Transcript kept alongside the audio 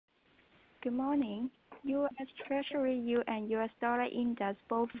Good morning. U.S. Treasury yield and U.S. dollar index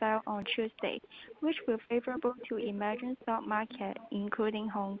both fell on Tuesday, which were favorable to emerging stock market, including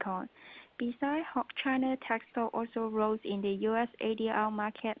Hong Kong. Besides, China tech stock also rose in the U.S. ADR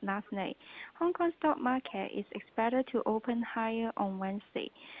market last night. Hong Kong stock market is expected to open higher on Wednesday.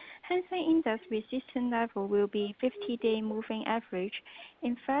 Handset index resistance level will be 50-day moving average.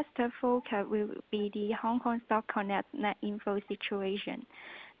 Investor focus will be the Hong Kong Stock Connect net inflow situation.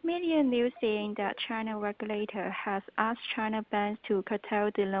 Media news saying that China regulator has asked China banks to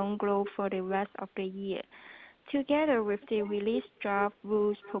curtail the loan growth for the rest of the year. Together with the released draft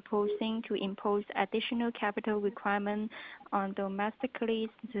rules proposing to impose additional capital requirements on domestically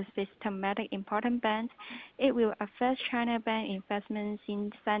systematic important banks, it will affect China bank investments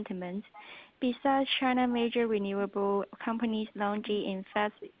in sentiment. Besides, China major renewable companies launching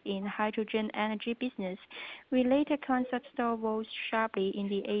invest in hydrogen energy business. Related concept stock rose sharply in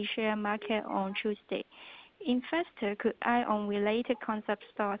the Asia market on Tuesday. Investors could eye on related concept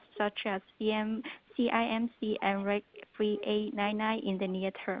stocks such as CIMC and REG 3899 in the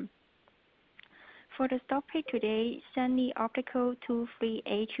near term. For the stock pick today, Sunny Optical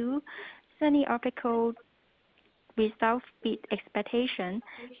 2382, Sunny Optical results beat expectation.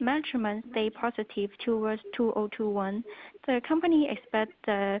 Management stay positive towards 2021. The company expects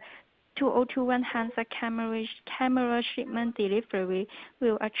the 2021 handset camera shipment delivery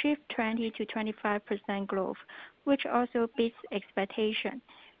will achieve 20 to 25% growth, which also beats expectation.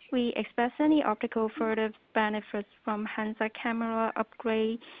 We expect Sunny Optical further benefits from handset camera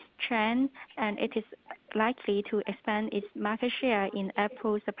upgrade trend, and it is likely to expand its market share in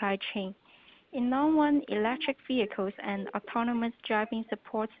Apple supply chain. In long run, electric vehicles and autonomous driving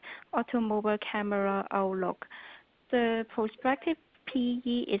supports automobile camera outlook. The prospective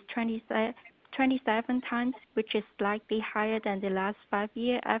PE is 27 times, which is slightly higher than the last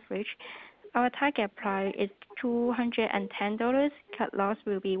 5-year average. Our target price is $210. Cut loss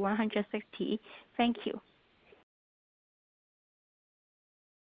will be 160. Thank you.